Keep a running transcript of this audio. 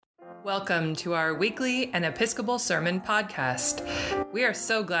Welcome to our weekly and Episcopal Sermon podcast. We are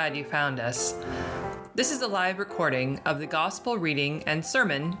so glad you found us. This is a live recording of the Gospel reading and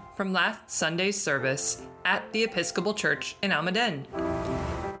sermon from last Sunday's service at the Episcopal Church in Almaden.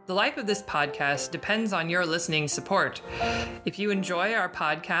 The life of this podcast depends on your listening support. If you enjoy our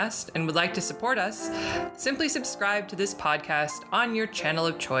podcast and would like to support us, simply subscribe to this podcast on your channel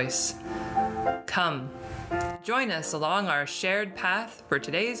of choice. Come, join us along our shared path for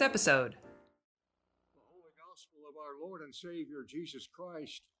today's episode. The Holy Gospel of our Lord and Savior Jesus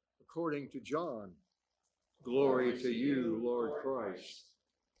Christ according to John. Glory to you, Lord Christ.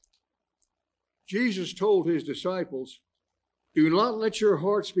 Jesus told his disciples, "Do not let your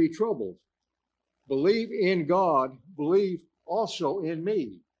hearts be troubled. Believe in God, believe also in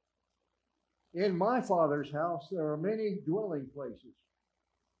me. In my Father's house there are many dwelling places.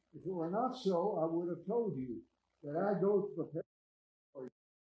 If it were not so, I would have told you that I go to prepare for you.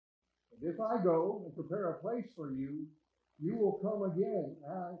 And if I go and prepare a place for you, you will come again,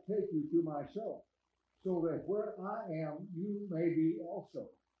 and I take you to myself, so that where I am, you may be also.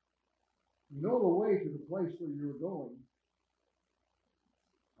 You know the way to the place where you're going."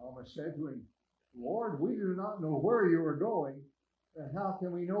 Thomas said to him, "Lord, we do not know where you are going, and how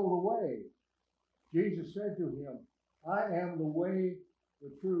can we know the way?" Jesus said to him, "I am the way, the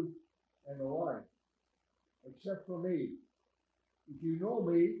truth, and the life. Except for me. If you know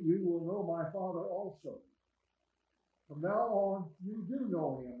me, you will know my Father also. From now on, you do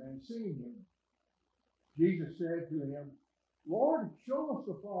know him and seen him." Jesus said to him, "Lord, show us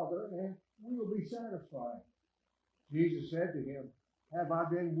the Father, and we will be satisfied." Jesus said to him, "Have I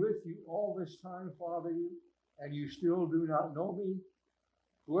been with you all this time, Father, and you still do not know me?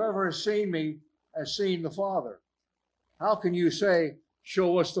 Whoever has seen me has seen the Father. How can you say,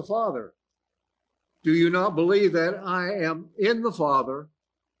 'Show us the Father'? Do you not believe that I am in the Father,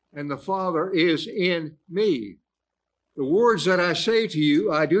 and the Father is in me? The words that I say to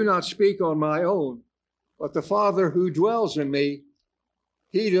you, I do not speak on my own, but the Father who dwells in me,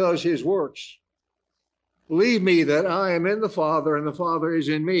 he does his works. Believe me that I am in the Father, and the Father is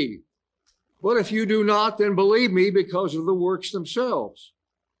in me. But if you do not, then believe me because of the works themselves.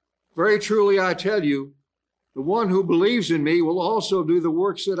 Very truly I tell you, the one who believes in me will also do the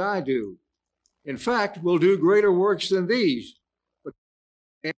works that I do. In fact, will do greater works than these, but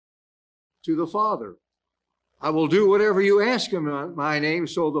to the Father. I will do whatever you ask in my name,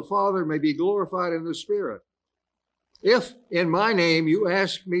 so the Father may be glorified in the Spirit. If in my name you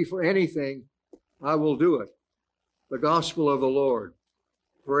ask me for anything, I will do it." The Gospel of the Lord.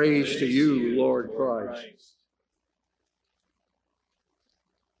 Praise to you, Lord Christ.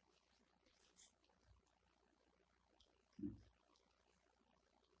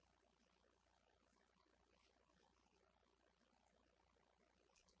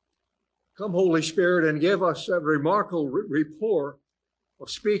 Come, Holy Spirit, and give us that remarkable rapport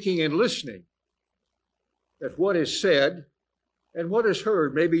of speaking and listening, that what is said and what is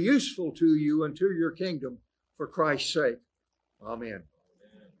heard may be useful to you and to your kingdom for Christ's sake. Amen.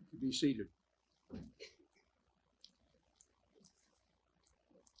 Be seated.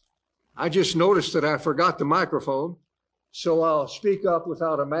 I just noticed that I forgot the microphone, so I'll speak up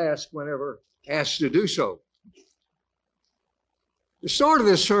without a mask whenever asked to do so. The start of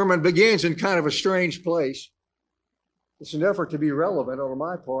this sermon begins in kind of a strange place. It's an effort to be relevant on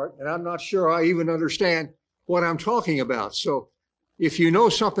my part, and I'm not sure I even understand what I'm talking about. So if you know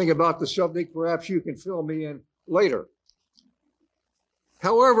something about the subject, perhaps you can fill me in later.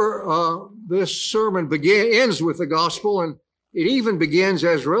 However, this sermon ends with the gospel, and it even begins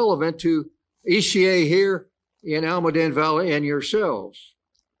as relevant to ECA here in Almaden Valley and yourselves.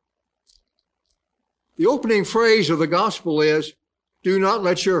 The opening phrase of the gospel is, "Do not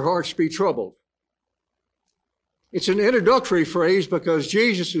let your hearts be troubled." It's an introductory phrase because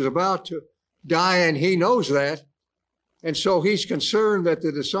Jesus is about to die and he knows that. And so he's concerned that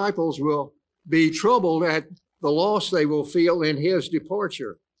the disciples will be troubled at the loss they will feel in his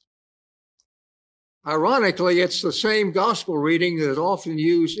departure. Ironically, it's the same gospel reading that is often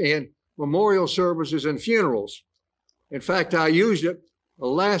used in memorial services and funerals. In fact, I used it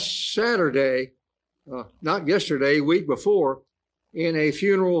last Saturday, not yesterday, week before, in a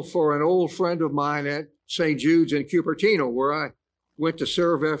funeral for an old friend of mine at St. Jude's in Cupertino, where I went to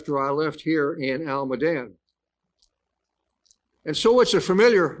serve after I left here in Almaden. And so it's a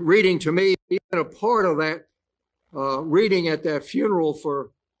familiar reading to me, even a part of that reading at that funeral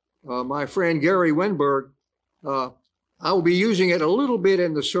for my friend Gary Winberg. I will be using it a little bit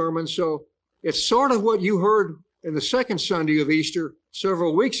in the sermon, so it's sort of what you heard in the second Sunday of Easter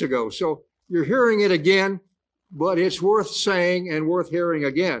several weeks ago. So you're hearing it again, but it's worth saying and worth hearing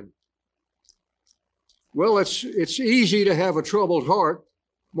again. Well, it's easy to have a troubled heart.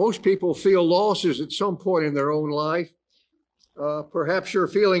 Most people feel losses at some point in their own life. Perhaps you're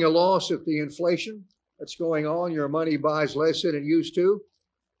feeling a loss at the inflation that's going on. Your money buys less than it used to.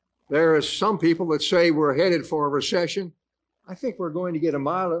 There are some people that say we're headed for a recession. I think we're going to get a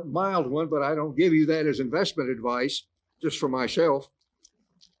mild one, but I don't give you that as investment advice, just for myself.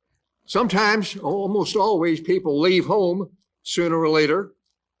 Sometimes, almost always, people leave home sooner or later.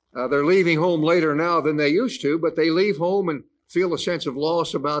 They're leaving home later now than they used to, but they leave home and feel a sense of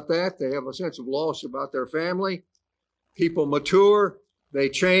loss about that. They have a sense of loss about their family. People mature, they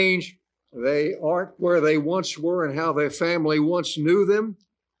change, they aren't where they once were and how their family once knew them.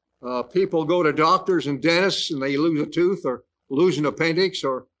 People go to doctors and dentists and they lose a tooth or lose an appendix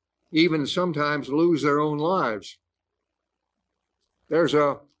or even sometimes lose their own lives. There's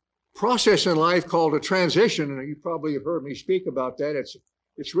a process in life called a transition, and you probably have heard me speak about that.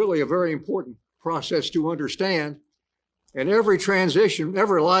 It's really a very important process to understand. And every transition,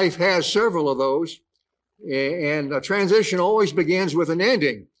 every life has several of those. And a transition always begins with an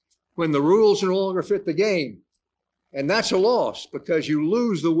ending, when the rules no longer fit the game. And that's a loss because you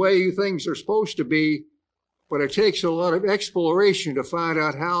lose the way things are supposed to be, but it takes a lot of exploration to find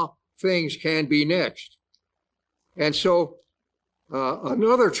out how things can be next. And so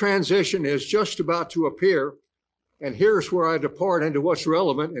another transition is just about to appear, and here's where I depart into what's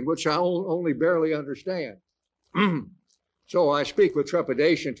relevant and which I only barely understand. So I speak with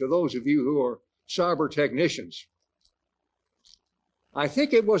trepidation to those of you who are cyber technicians. I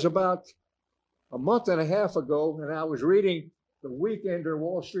think it was about a month and a half ago, and I was reading the Weekender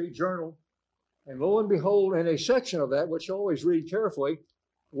Wall Street Journal, and lo and behold, in a section of that, which I always read carefully,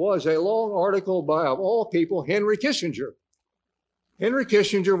 was a long article by, of all people, Henry Kissinger. Henry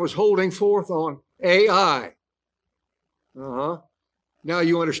Kissinger was holding forth on AI. Now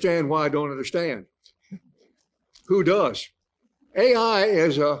you understand why I don't understand. Who does?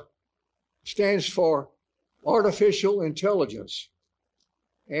 AI stands for artificial intelligence.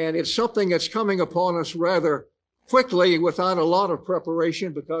 And it's something that's coming upon us rather quickly without a lot of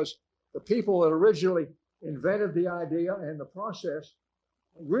preparation, because the people that originally invented the idea and the process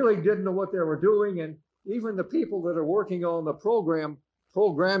really didn't know what they were doing. And even the people that are working on the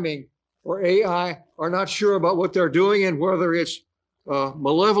programming for AI are not sure about what they're doing and whether it's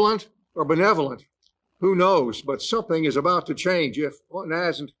malevolent or benevolent. Who knows? But something is about to change if it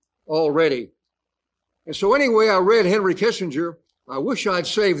hasn't already. And so anyway, I read Henry Kissinger. I wish I'd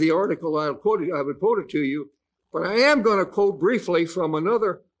saved the article. I would quote it to you, but I am going to quote briefly from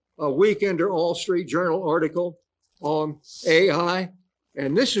another Weekender Wall Street Journal article on AI.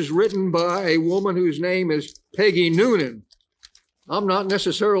 And this is written by a woman whose name is Peggy Noonan. I'm not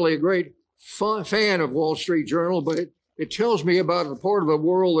necessarily a great fan of Wall Street Journal, but it tells me about a part of the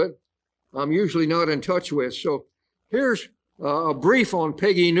world that I'm usually not in touch with. So here's a brief on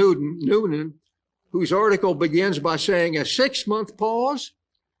Peggy Noonan, whose article begins by saying, a 6-month pause?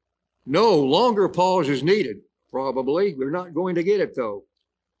 No, longer pause is needed, probably. We're not going to get it, though.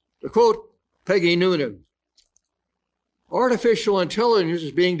 To quote Peggy Noonan, artificial intelligence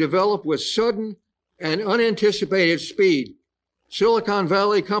is being developed with sudden and unanticipated speed. Silicon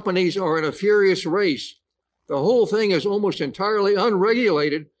Valley companies are in a furious race. The whole thing is almost entirely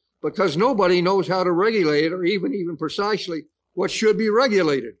unregulated because nobody knows how to regulate it or even precisely what should be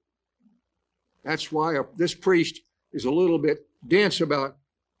regulated. That's why this priest is a little bit dense about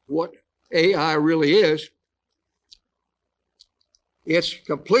what AI really is. It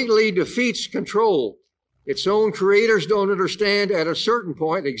completely defeats control. Its own creators don't understand at a certain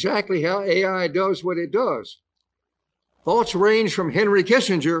point exactly how AI does what it does. Thoughts range from Henry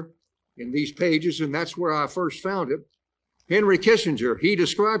Kissinger in these pages, and that's where I first found it. Henry Kissinger, he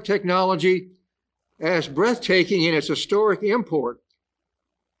described technology as breathtaking in its historic import.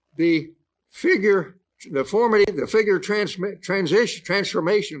 The figure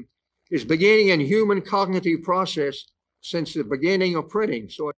transformation is beginning in human cognitive process since the beginning of printing.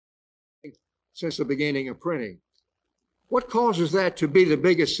 Since the beginning of printing. What causes that to be the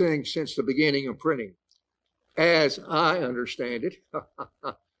biggest thing since the beginning of printing? As I understand it,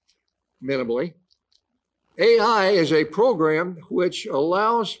 minimally, AI is a program which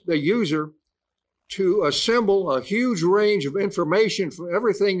allows the user to assemble a huge range of information from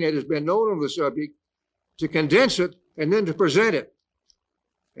everything that has been known on the subject, to condense it, and then to present it.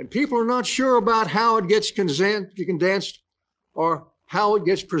 And people are not sure about how it gets condensed or how it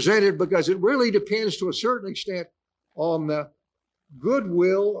gets presented, because it really depends to a certain extent on the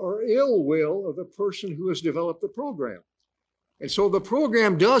goodwill or ill will of the person who has developed the program. And so the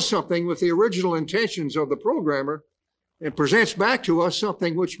program does something with the original intentions of the programmer and presents back to us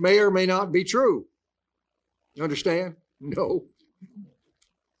something which may or may not be true. You understand? No.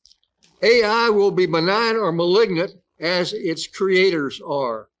 AI will be benign or malignant as its creators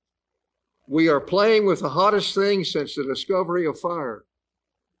are. We are playing with the hottest thing since the discovery of fire.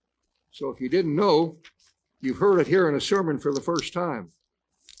 So if you didn't know, you've heard it here in a sermon for the first time.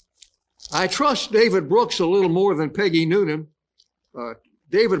 I trust David Brooks a little more than Peggy Noonan.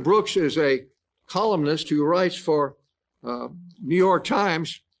 David Brooks is a columnist who writes for New York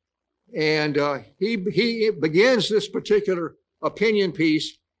Times, and he begins this particular opinion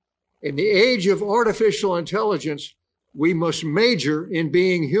piece. In the age of artificial intelligence, we must major in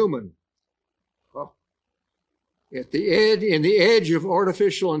being human. In the age of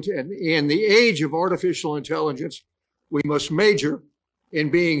artificial intelligence, we must major in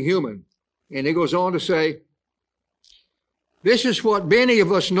being human. And he goes on to say, this is what many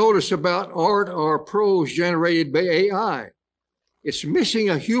of us notice about art or prose generated by AI. It's missing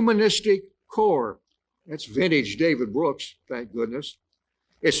a humanistic core. That's vintage David Brooks, thank goodness.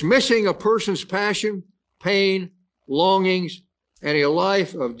 It's missing a person's passion, pain, longings, and a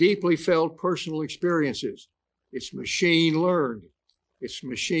life of deeply felt personal experiences. It's machine learned. It's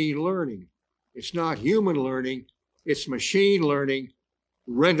machine learning. It's not human learning. It's machine learning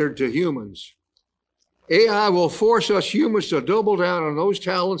rendered to humans. AI will force us humans to double down on those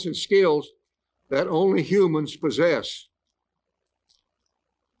talents and skills that only humans possess.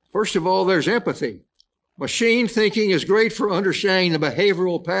 First of all, there's empathy. Machine thinking is great for understanding the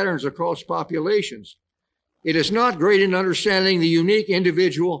behavioral patterns across populations. It is not great in understanding the unique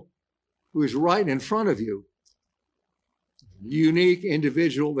individual who is right in front of you. The unique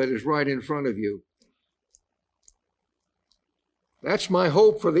individual that is right in front of you. That's my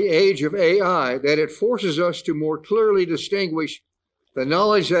hope for the age of AI, that it forces us to more clearly distinguish the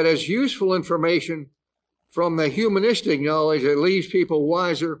knowledge that is useful information from the humanistic knowledge that leaves people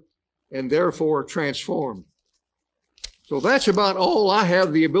wiser and therefore transformed. So that's about all I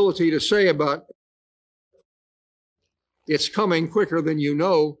have the ability to say about it. It's coming quicker than you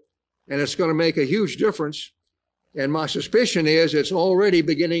know, and it's going to make a huge difference. And my suspicion is it's already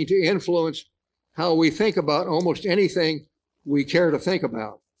beginning to influence how we think about almost anything we care to think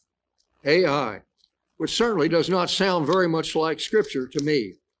about. AI, which certainly does not sound very much like Scripture to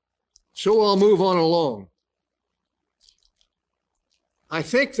me. So I'll move on along. I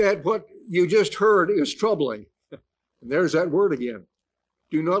think that what you just heard is troubling. And there's that word again.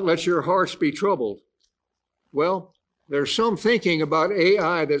 Do not let your hearts be troubled. Well, there's some thinking about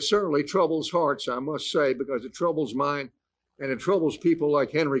AI that certainly troubles hearts, I must say, because it troubles mine and it troubles people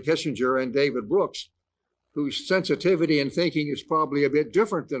like Henry Kissinger and David Brooks, whose sensitivity and thinking is probably a bit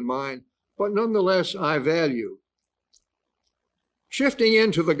different than mine, but nonetheless I value. Shifting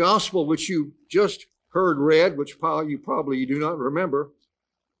into the gospel, which you just heard read, which you probably do not remember,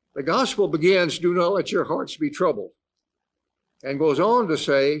 the gospel begins, do not let your hearts be troubled, and goes on to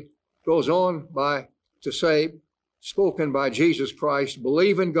say, spoken by Jesus Christ,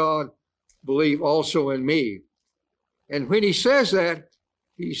 believe in God, believe also in me. And when he says that,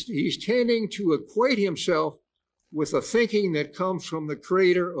 he's tending to equate himself with a thinking that comes from the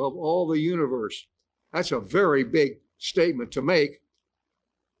creator of all the universe. That's a very big statement to make.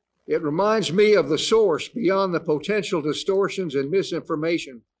 It reminds me of the source beyond the potential distortions and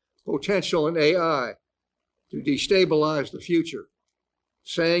misinformation, potential in AI to destabilize the future.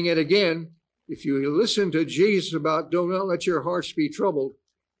 Saying it again, if you listen to Jesus about do not let your hearts be troubled,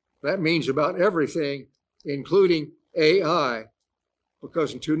 that means about everything, including AI.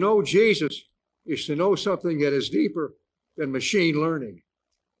 Because to know Jesus is to know something that is deeper than machine learning.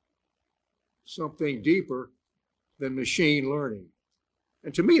 Something deeper than machine learning.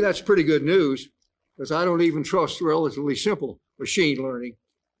 And to me, that's pretty good news, because I don't even trust relatively simple machine learning.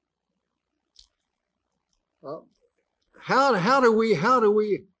 How do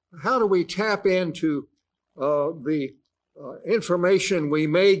we tap into the information we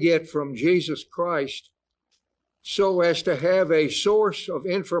may get from Jesus Christ so as to have a source of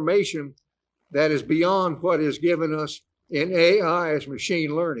information that is beyond what is given us in AI as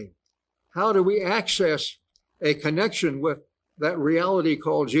machine learning? How do we access a connection with that reality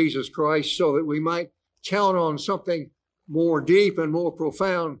called Jesus Christ so that we might count on something more deep and more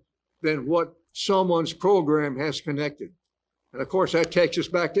profound than what someone's program has connected? And of course, that takes us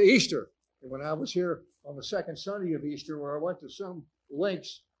back to Easter. And when I was here on the second Sunday of Easter, where I went to some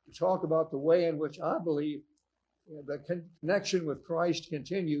links to talk about the way in which I believe the connection with Christ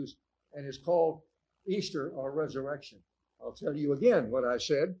continues and is called Easter or resurrection. I'll tell you again what I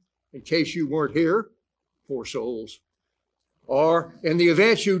said in case you weren't here, poor souls. Or in the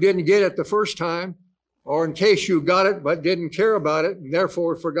event you didn't get it the first time, or in case you got it but didn't care about it and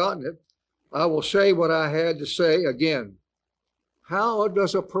therefore forgotten it, I will say what I had to say again. How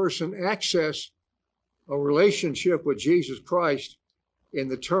does a person access a relationship with Jesus Christ in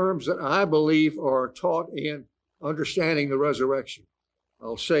the terms that I believe are taught in understanding the resurrection?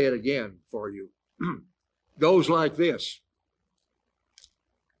 I'll say it again for you. Goes like this.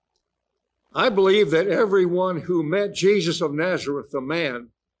 I believe that everyone who met Jesus of Nazareth, the man,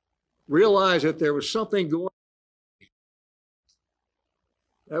 realized that there was something going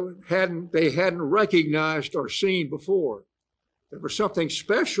on that they hadn't recognized or seen before. There was something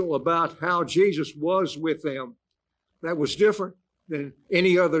special about how Jesus was with them that was different than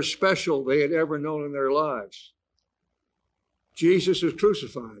any other special they had ever known in their lives. Jesus is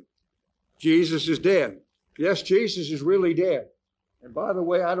crucified. Jesus is dead. Yes, Jesus is really dead. And by the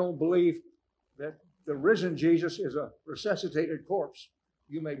way, I don't believe that the risen Jesus is a resuscitated corpse.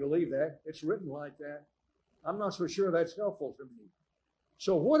 You may believe that. It's written like that. I'm not so sure that's helpful to me.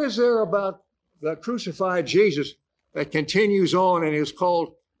 So what is there about the crucified Jesus that continues on and is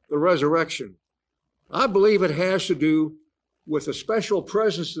called the resurrection? I believe it has to do with the special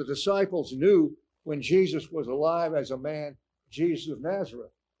presence the disciples knew when Jesus was alive as a man, Jesus of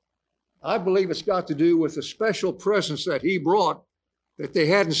Nazareth. I believe it's got to do with the special presence that he brought that they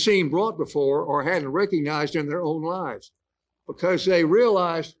hadn't seen brought before or hadn't recognized in their own lives, because they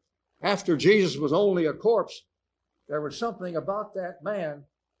realized after Jesus was only a corpse, there was something about that man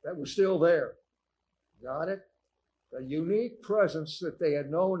that was still there. Got it? The unique presence that they had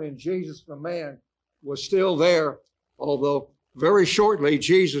known in Jesus the man was still there, although very shortly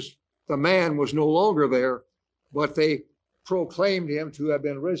Jesus the man was no longer there, but they proclaimed him to have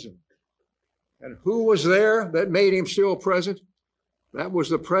been risen. And who was there that made him still present? That was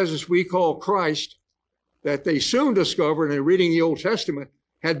the presence we call Christ, that they soon discovered in reading the Old Testament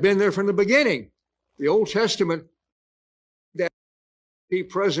had been there from the beginning. The Old Testament that be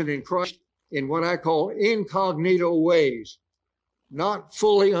present in Christ in what I call incognito ways, not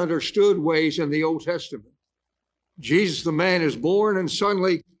fully understood ways in the Old Testament. Jesus the man is born, and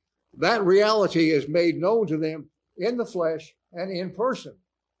suddenly that reality is made known to them in the flesh and in person.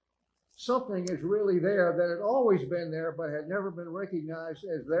 Something is really there that had always been there but had never been recognized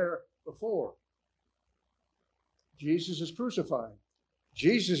as there before. Jesus is crucified.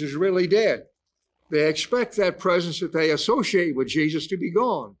 Jesus is really dead. They expect that presence that they associate with Jesus to be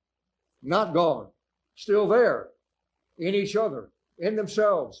gone. Not gone. Still there. In each other. In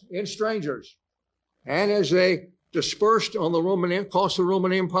themselves. In strangers. And as they dispersed on across the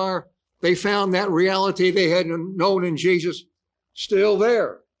Roman Empire, they found that reality they had known in Jesus still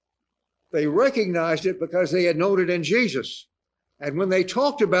there. They recognized it because they had known it in Jesus. And when they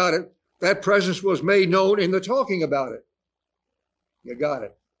talked about it, that presence was made known in the talking about it. You got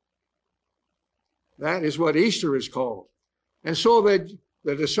it. That is what Easter is called. And so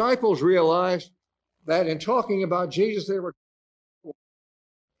the disciples realized that in talking about Jesus, they were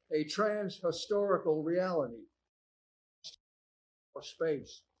a trans-historical reality. Or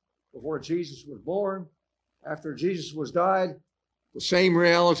space. Before Jesus was born, after Jesus was died, the same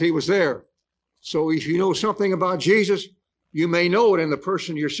reality was there. So if you know something about Jesus, you may know it in the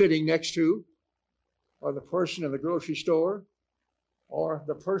person you're sitting next to, or the person in the grocery store, or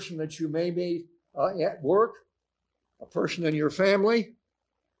the person that you may meet at work, a person in your family.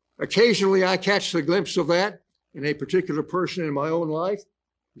 Occasionally I catch a glimpse of that in a particular person in my own life.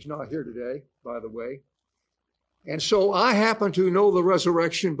 He's not here today, by the way. And so I happen to know the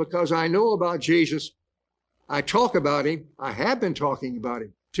resurrection because I know about Jesus. I talk about him. I have been talking about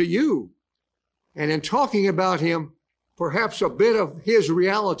him to you. And in talking about him, perhaps a bit of his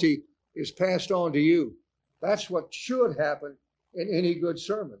reality is passed on to you. That's what should happen in any good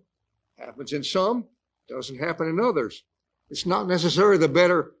sermon. Happens in some, doesn't happen in others. It's not necessarily the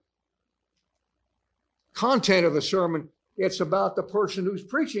better content of the sermon. It's about the person who's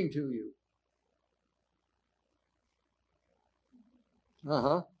preaching to you.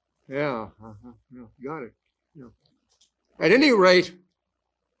 Yeah. Got it. Yeah. At any rate,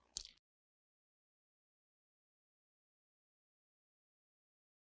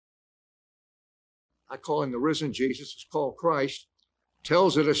 I call him the risen Jesus, it's called Christ,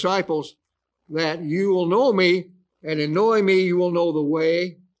 tells the disciples that you will know me, and in knowing me, you will know the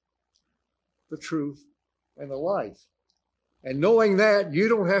way, the truth, and the life. And knowing that, you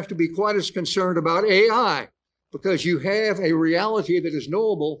don't have to be quite as concerned about AI, because you have a reality that is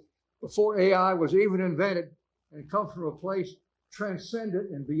knowable before AI was even invented and comes from a place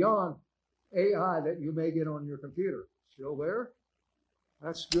transcendent and beyond AI that you may get on your computer. Still there?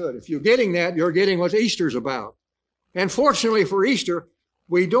 That's good. If you're getting that, you're getting what Easter's about. And fortunately for Easter,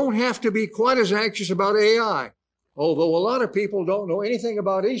 we don't have to be quite as anxious about AI. Although a lot of people don't know anything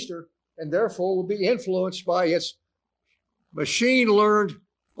about Easter, and therefore will be influenced by its machine-learned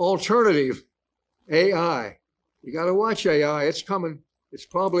alternative, AI. You got to watch AI. It's coming. It's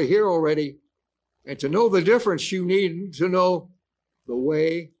probably here already. And to know the difference, you need to know the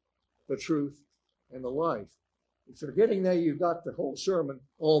way, the truth, and the life. If you're getting there, you've got the whole sermon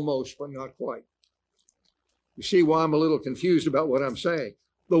almost, but not quite. You see why I'm a little confused about what I'm saying.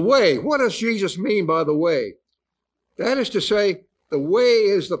 The way. What does Jesus mean by the way? That is to say, the way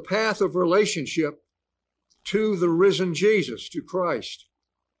is the path of relationship to the risen Jesus, to Christ.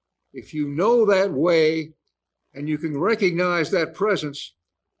 If you know that way and you can recognize that presence,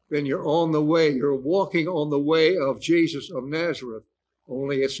 then you're on the way. You're walking on the way of Jesus of Nazareth.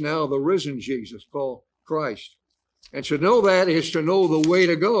 Only it's now the risen Jesus, called Christ. And to know that is to know the way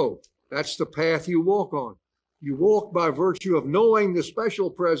to go. That's the path you walk on. You walk by virtue of knowing the special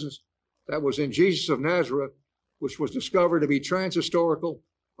presence that was in Jesus of Nazareth, which was discovered to be transhistorical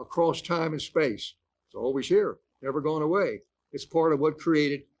across time and space. It's always here, never gone away. It's part of what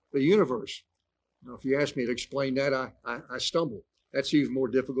created the universe. Now, if you ask me to explain that, I stumble. That's even more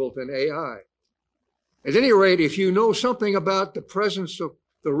difficult than AI. At any rate, if you know something about the presence of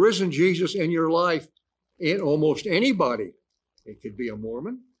the risen Jesus in your life, in almost anybody, it could be a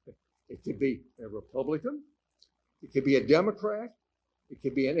Mormon, it could be a Republican, it could be a Democrat, it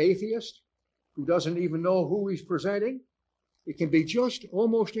could be an atheist who doesn't even know who he's presenting. It can be just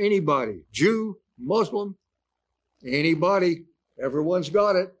almost anybody, Jew, Muslim, anybody. Everyone's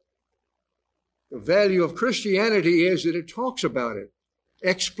got it. The value of Christianity is that it talks about it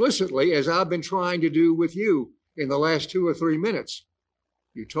explicitly, as I've been trying to do with you in the last 2 or 3 minutes.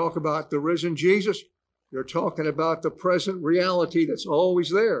 You talk about the risen Jesus, you're talking about the present reality that's always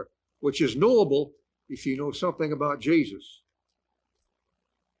there, which is knowable if you know something about Jesus.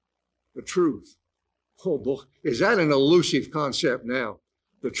 The truth. Oh boy, is that an elusive concept now?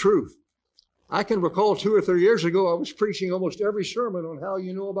 The truth. I can recall 2 or 3 years ago, I was preaching almost every sermon on how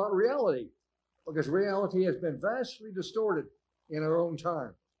you know about reality, because reality has been vastly distorted in our own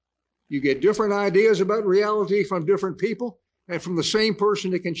time. You get different ideas about reality from different people, and from the same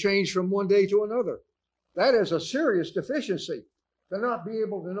person, it can change from one day to another. That is a serious deficiency, to not be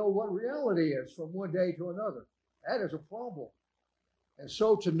able to know what reality is from one day to another. That is a problem. And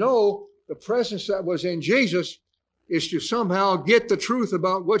so to know the presence that was in Jesus is to somehow get the truth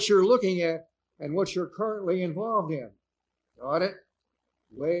about what you're looking at and what you're currently involved in. Got it?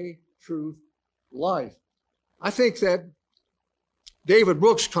 Way, truth, life. I think that David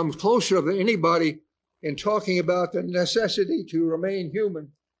Brooks comes closer than anybody in talking about the necessity to remain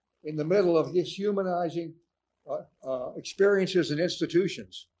human in the middle of dishumanizing experiences and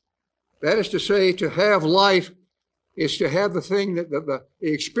institutions. That is to say, to have life is to have the thing that the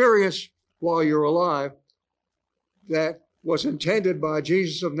experience while you're alive that was intended by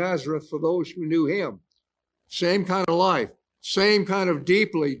Jesus of Nazareth for those who knew him. Same kind of life, same kind of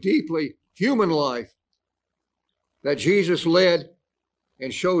deeply, deeply human life that Jesus led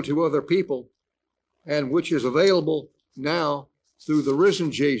and showed to other people, and which is available now through the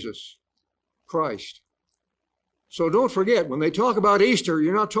risen Jesus, Christ. So don't forget, when they talk about Easter,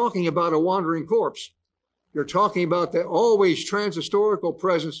 you're not talking about a wandering corpse. You're talking about the always transhistorical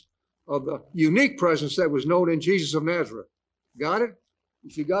presence of the unique presence that was known in Jesus of Nazareth. Got it?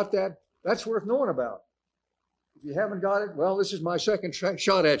 If you got that, that's worth knowing about. If you haven't got it, well, this is my second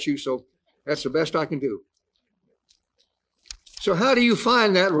shot at you, so that's the best I can do. So how do you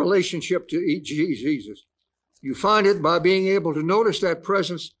find that relationship to Jesus? You find it by being able to notice that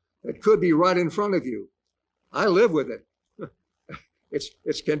presence that could be right in front of you. I live with it.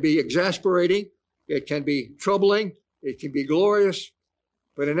 It can be exasperating. It can be troubling. It can be glorious.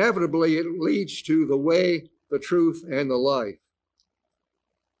 But inevitably, it leads to the way, the truth, and the life.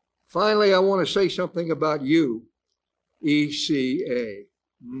 Finally, I want to say something about you, ECA.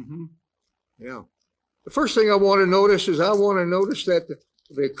 Yeah. The first thing I want to notice is I want to notice that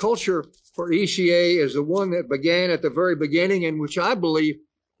the culture for ECA is the one that began at the very beginning and which I believe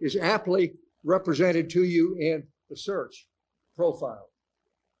is aptly represented to you in the search profile.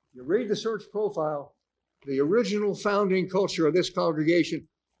 You read the search profile, the original founding culture of this congregation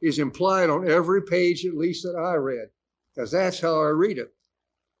is implied on every page, at least that I read, because that's how I read it.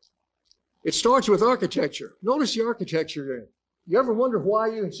 It starts with architecture. Notice the architecture there. You ever wonder why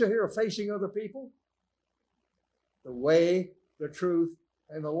you sit here facing other people? The way, the truth,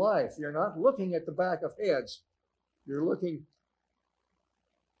 and the life. You're not looking at the back of heads. You're looking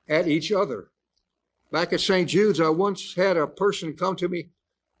at each other. Back at St. Jude's, I once had a person come to me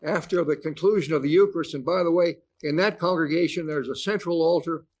after the conclusion of the Eucharist. And by the way, in that congregation, there's a central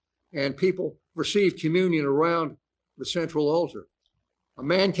altar, and people receive communion around the central altar. a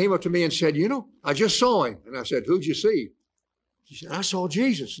man came up to me and said, I just saw him. And I said, who'd you see? He said, I saw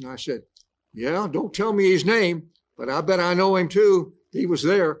Jesus. And I said, yeah, don't tell me his name, but I bet I know him too. He was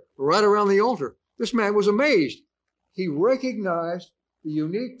there right around the altar. This man was amazed. He recognized the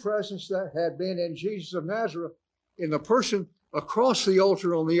unique presence that had been in Jesus of Nazareth in the person across the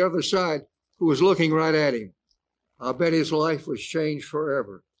altar on the other side who was looking right at him. I bet his life was changed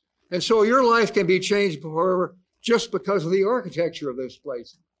forever. And so your life can be changed forever just because of the architecture of this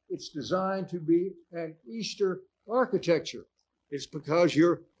place. It's designed to be an Easter architecture. It's because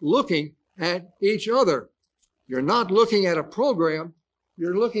you're looking at each other. You're not looking at a program.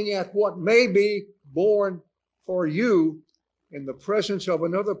 You're looking at what may be born for you in the presence of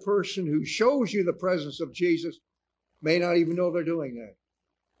another person who shows you the presence of Jesus. May not even know they're doing that.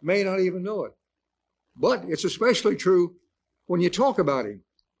 May not even know it. But it's especially true when you talk about him.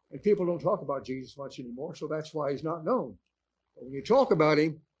 And people don't talk about Jesus much anymore, so that's why he's not known. But when you talk about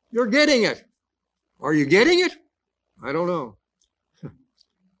him, you're getting it. Are you getting it? I don't know.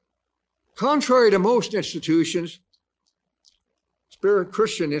 Contrary to most institutions, spirit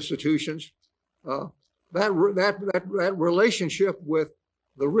Christian institutions, that relationship with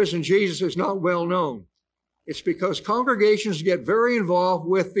the risen Jesus is not well known. It's because congregations get very involved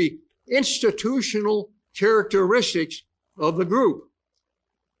with the institutional characteristics of the group.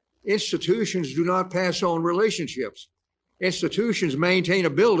 Institutions do not pass on relationships. Institutions maintain a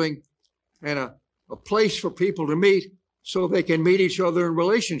building and a place for people to meet so they can meet each other in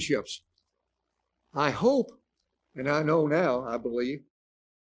relationships. I hope, and I know now, I believe,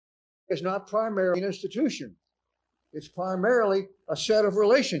 it's not primarily an institution. It's primarily a set of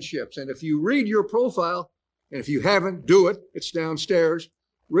relationships. And if you read your profile, and if you haven't, do it. It's downstairs.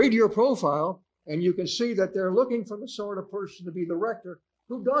 Read your profile, and you can see that they're looking for the sort of person to be the rector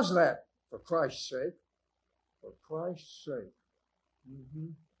who does that for Christ's sake. For Christ's sake.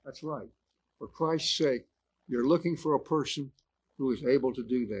 That's right. For Christ's sake, you're looking for a person who is able to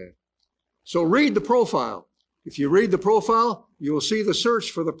do that. So read the profile. If you read the profile, you will see the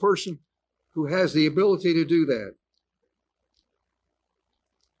search for the person who has the ability to do that.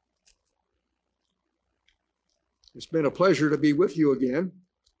 It's been a pleasure to be with you again.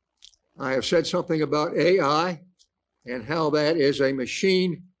 I have said something about AI and how that is a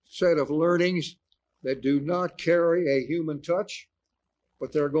machine set of learnings that do not carry a human touch,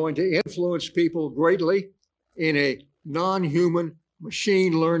 but they're going to influence people greatly in a non-human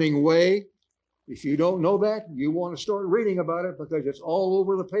machine learning way. If you don't know that, you want to start reading about it because it's all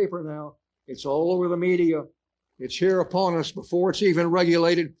over the paper now. It's all over the media. It's here upon us before it's even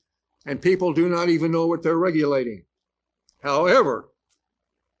regulated, and people do not even know what they're regulating. However,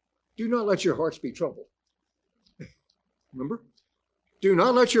 do not let your hearts be troubled. Remember? Do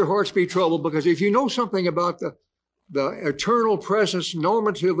not let your hearts be troubled, because if you know something about the eternal presence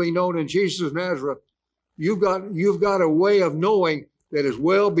normatively known in Jesus of Nazareth, you've got a way of knowing that is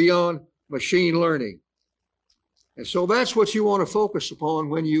well beyond machine learning. And so that's what you want to focus upon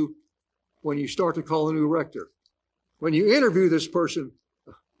when you start to call a new rector. When you interview this person,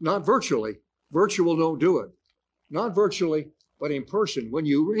 not virtually, virtual don't do it, not virtually, but in person. When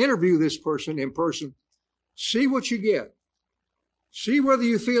you interview this person in person, see what you get. See whether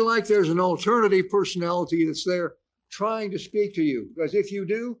you feel like there's an alternative personality that's there trying to speak to you. Because if you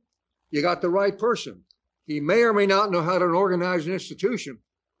do, you got the right person. He may or may not know how to organize an institution,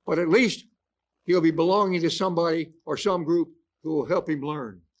 but at least he'll be belonging to somebody or some group who will help him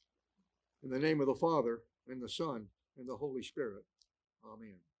learn. In the name of the Father, and the Son, and the Holy Spirit.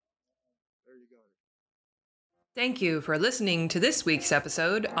 Amen. There you go. Thank you for listening to this week's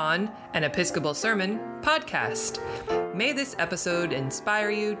episode on An Episcopal Sermon podcast. May this episode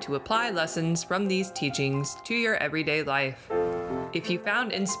inspire you to apply lessons from these teachings to your everyday life. If you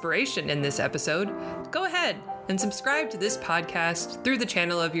found inspiration in this episode, go ahead and subscribe to this podcast through the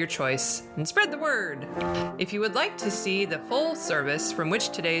channel of your choice and spread the word. If you would like to see the full service from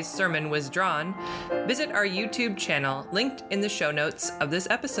which today's sermon was drawn, visit our YouTube channel linked in the show notes of this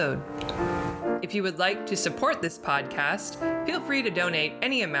episode. If you would like to support this podcast, feel free to donate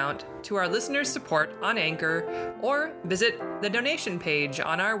any amount to our listeners' support on Anchor, or visit the donation page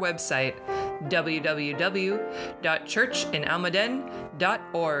on our website,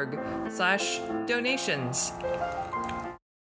 www.churchinalmaden.org/donations.